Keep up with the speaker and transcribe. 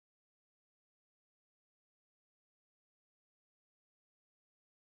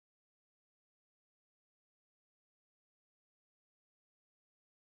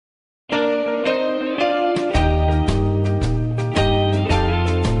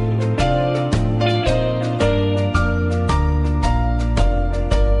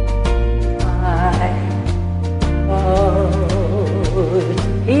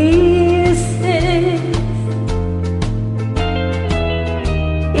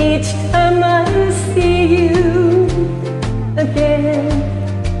each time I see you again.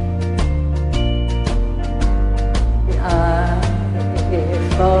 I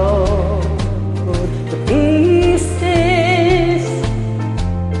fall to pieces.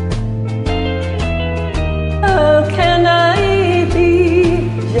 How can I be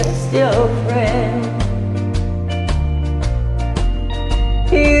just your friend?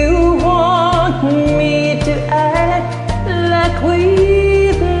 You want me to act like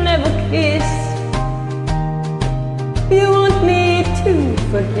we've never kissed. You want me to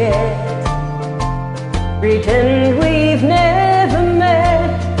forget, pretend we've never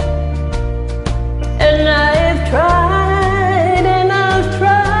met. And I've tried and I've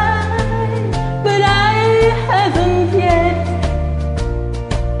tried, but I haven't yet.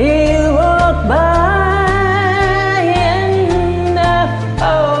 You walk by and I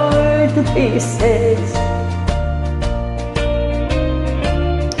fall to pieces.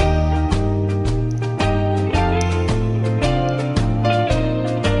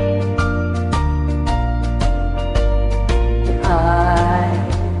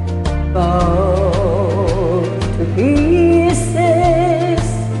 Fall to pieces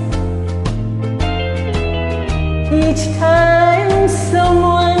each time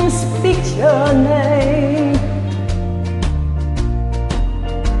someone speaks your name.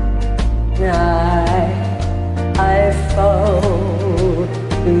 I fall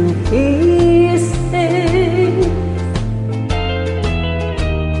to pieces.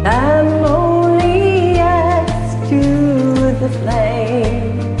 I'm only asked to the flame.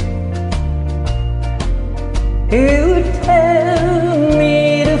 You tell me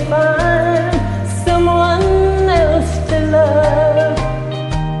to find someone else to love,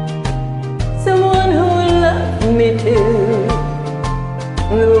 someone who will love me too,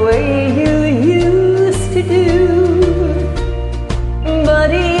 the way you used to do. But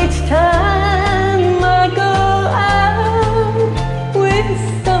each time I go out with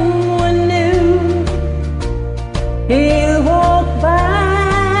someone new, you walk by.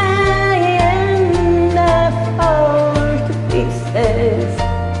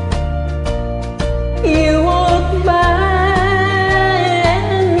 You walk by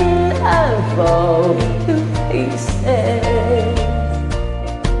and I fall to pieces.